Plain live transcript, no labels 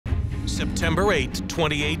September 8,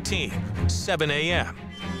 2018, 7 a.m.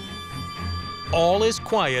 All is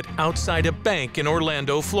quiet outside a bank in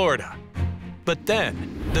Orlando, Florida. But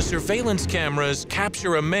then, the surveillance cameras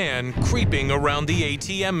capture a man creeping around the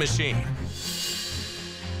ATM machine.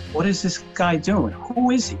 What is this guy doing?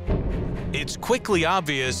 Who is he? It's quickly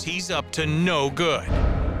obvious he's up to no good.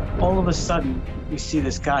 All of a sudden, we see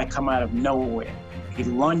this guy come out of nowhere. He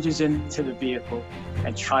lunges into the vehicle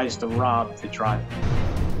and tries to rob the driver.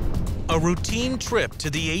 A routine trip to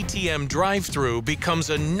the ATM drive-thru becomes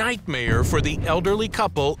a nightmare for the elderly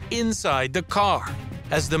couple inside the car,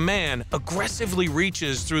 as the man aggressively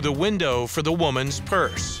reaches through the window for the woman's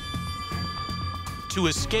purse. To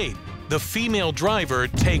escape, the female driver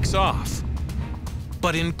takes off.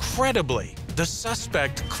 But incredibly, the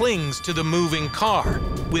suspect clings to the moving car,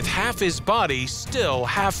 with half his body still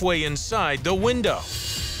halfway inside the window.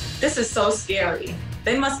 This is so scary.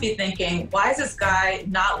 They must be thinking, why is this guy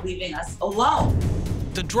not leaving us alone?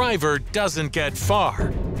 The driver doesn't get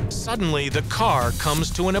far. Suddenly, the car comes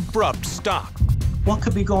to an abrupt stop. What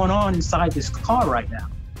could be going on inside this car right now?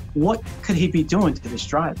 What could he be doing to this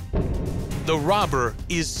driver? The robber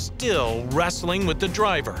is still wrestling with the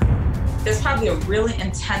driver. There's probably a really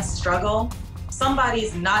intense struggle.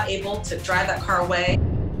 Somebody's not able to drive that car away.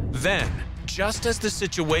 Then, just as the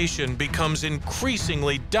situation becomes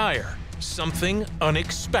increasingly dire, something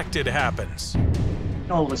unexpected happens.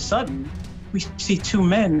 All of a sudden, we see two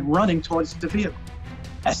men running towards the vehicle.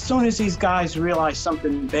 As soon as these guys realize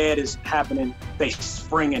something bad is happening, they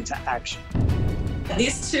spring into action.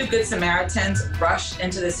 These two Good Samaritans rushed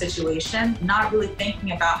into the situation, not really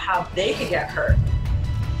thinking about how they could get hurt.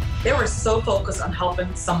 They were so focused on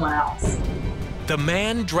helping someone else. The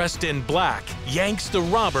man dressed in black yanks the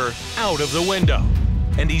robber out of the window,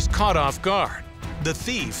 and he's caught off guard. The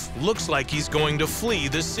thief looks like he's going to flee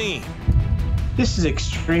the scene. This is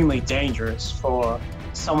extremely dangerous for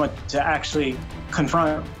someone to actually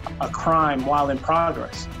confront a crime while in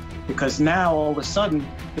progress, because now all of a sudden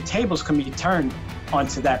the tables can be turned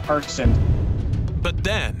onto that person. But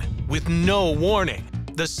then, with no warning,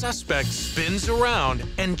 the suspect spins around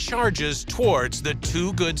and charges towards the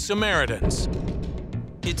two Good Samaritans.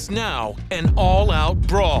 It's now an all-out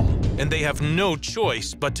brawl, and they have no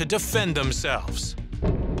choice but to defend themselves.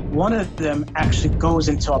 One of them actually goes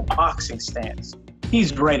into a boxing stance.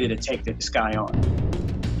 He's ready to take this guy on.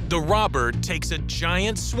 The robber takes a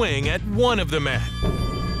giant swing at one of the men,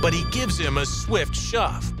 but he gives him a swift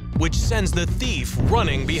shove, which sends the thief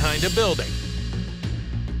running behind a building.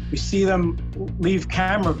 We see them leave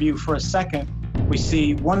camera view for a second. We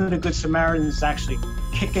see one of the Good Samaritans actually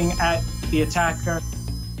kicking at the attacker.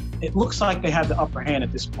 It looks like they have the upper hand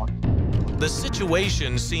at this point. The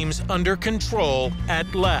situation seems under control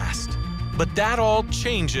at last, but that all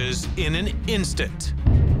changes in an instant.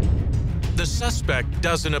 The suspect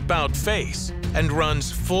does an about-face and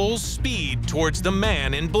runs full speed towards the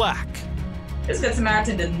man in black. This Good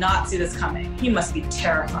Samaritan did not see this coming. He must be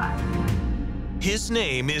terrified. His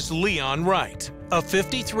name is Leon Wright, a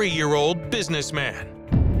 53-year-old businessman.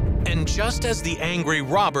 And just as the angry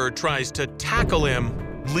robber tries to tackle him,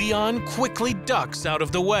 Leon quickly ducks out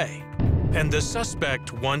of the way, and the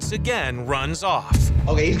suspect once again runs off.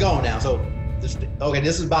 Okay, he's gone now, so this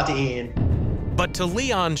is about to end. But to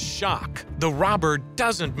Leon's shock, the robber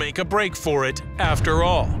doesn't make a break for it after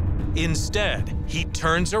all. Instead, he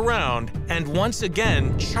turns around and once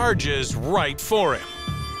again charges right for him.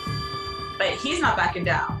 But he's not backing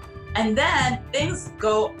down. And then things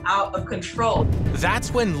go out of control.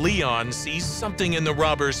 That's when Leon sees something in the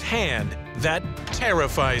robber's hand that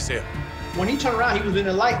terrifies him. When he turned around, he was in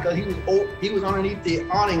the light because he was underneath the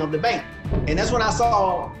awning of the bank. And that's when I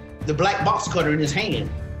saw the black box cutter in his hand.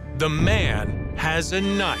 The man has a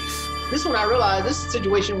knife. This is when I realized this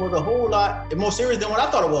situation was a whole lot more serious than what I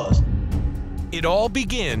thought it was. It all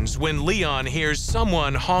begins when Leon hears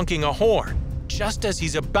someone honking a horn just as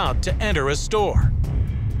he's about to enter a store.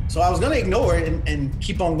 So I was gonna ignore it and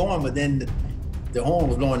keep on going, but then the horn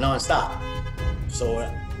was blowing nonstop. So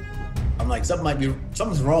I'm like,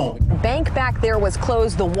 something's wrong. Bank back there was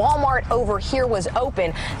closed. The Walmart over here was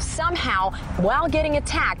open. Somehow, while getting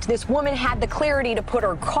attacked, this woman had the clarity to put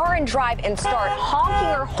her car in drive and start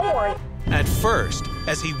honking her horn. At first,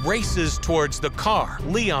 as he races towards the car,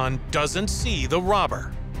 Leon doesn't see the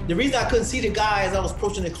robber. The reason I couldn't see the guy as I was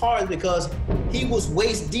approaching the car is because he was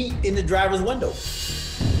waist deep in the driver's window.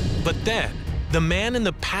 But then, the man in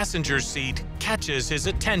the passenger seat catches his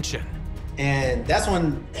attention. And that's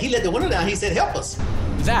when he let the window down. He said, "Help us."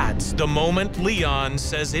 That's the moment Leon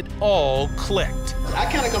says it all clicked. I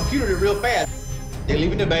kind of computed it real fast. They're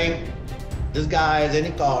leaving the bank. This guy is in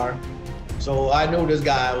the car. So I knew this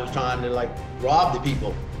guy was trying to like rob the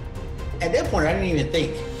people. At that point, I didn't even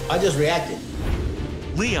think. I just reacted.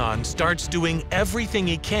 Leon starts doing everything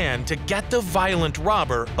he can to get the violent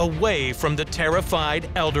robber away from the terrified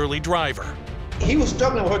elderly driver. He was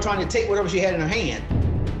struggling with her trying to take whatever she had in her hand.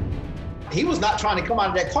 He was not trying to come out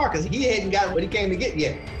of that car because he hadn't gotten what he came to get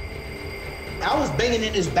yet. I was banging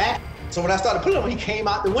in his back, so when I started pulling him, he came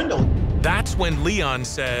out the window. That's when Leon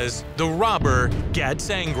says the robber gets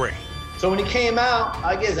angry. So when he came out,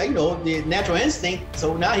 I guess, you know, the natural instinct,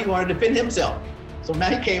 so now he wanted to defend himself. So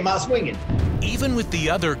now he came out swinging. Even with the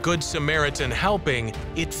other Good Samaritan helping,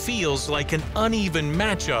 it feels like an uneven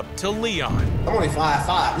matchup to Leon. I'm only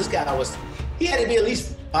 5'5". This guy he had to be at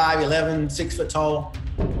least 5'11", 6 foot tall.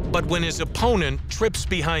 But when his opponent trips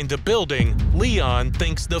behind the building, Leon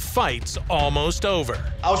thinks the fight's almost over.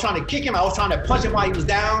 I was trying to kick him, I was trying to punch him while he was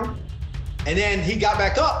down, and then he got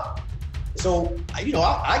back up. So, you know,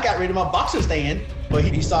 I got rid of my boxing stand, but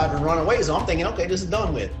he started to run away, so I'm thinking, okay, this is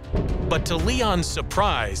done with. But to Leon's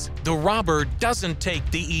surprise, the robber doesn't take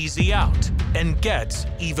the easy out and gets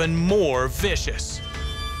even more vicious.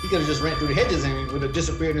 He could have just ran through the hedges and would have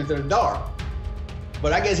disappeared into the dark.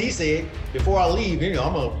 But I guess he said, before I leave, you know,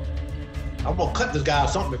 I'm gonna cut this guy or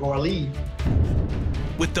something before I leave.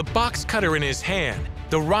 With the box cutter in his hand,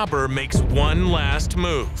 the robber makes one last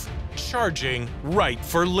move, charging right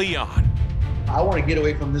for Leon. I want to get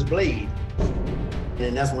away from this blade.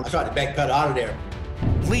 And that's when I tried to backpedal out of there.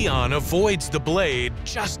 Leon avoids the blade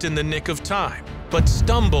just in the nick of time, but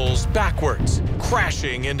stumbles backwards,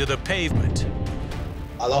 crashing into the pavement.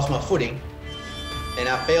 I lost my footing, and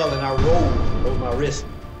I fell and I rolled over my wrist.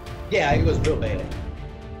 Yeah, it was real bad.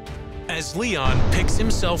 As Leon picks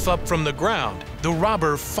himself up from the ground, the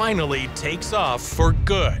robber finally takes off for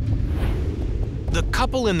good. The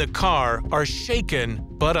couple in the car are shaken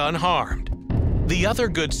but unharmed. The other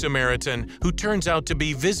Good Samaritan, who turns out to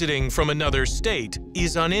be visiting from another state,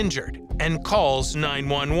 is uninjured and calls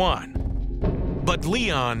 911. But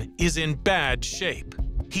Leon is in bad shape.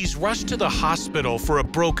 He's rushed to the hospital for a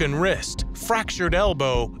broken wrist, fractured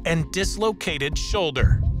elbow, and dislocated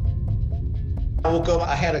shoulder. I woke up,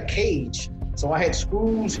 I had a cage, so I had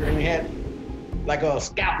screws and I had like a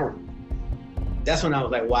scalpel. That's when I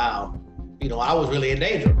was like, wow, you know, I was really in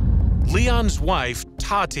danger. Leon's wife,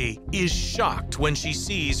 Tati, is shocked when she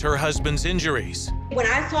sees her husband's injuries. When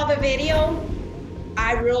I saw the video,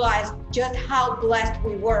 I realized just how blessed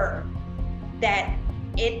we were that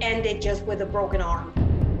it ended just with a broken arm.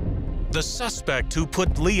 The suspect who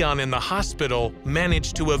put Leon in the hospital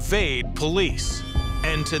managed to evade police.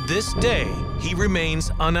 And to this day, he remains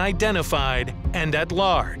unidentified and at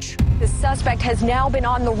large. The suspect has now been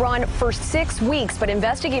on the run for 6 weeks, but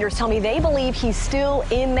investigators tell me they believe he's still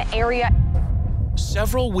in the area.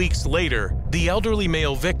 Several weeks later, the elderly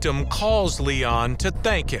male victim calls Leon to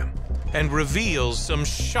thank him and reveals some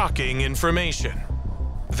shocking information.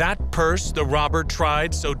 That purse the robber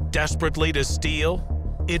tried so desperately to steal,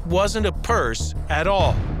 it wasn't a purse at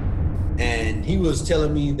all. And he was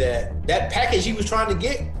telling me that that package he was trying to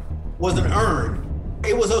get was an urn.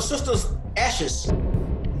 It was her sister's ashes.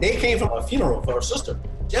 They came from a funeral for her sister.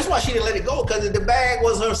 That's why she didn't let it go, because the bag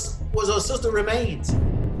was her sister's remains.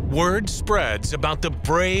 Word spreads about the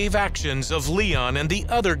brave actions of Leon and the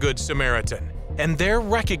other Good Samaritan, and they're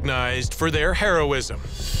recognized for their heroism.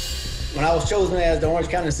 When I was chosen as the Orange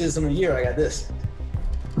County Citizen of the Year, I got this.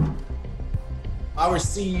 I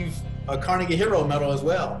received a Carnegie Hero Medal as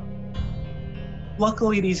well.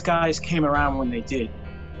 Luckily, these guys came around when they did,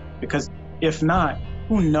 because if not,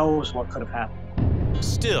 who knows what could have happened.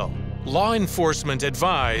 Still, law enforcement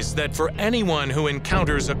advise that for anyone who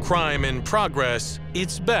encounters a crime in progress,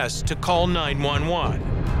 it's best to call 911.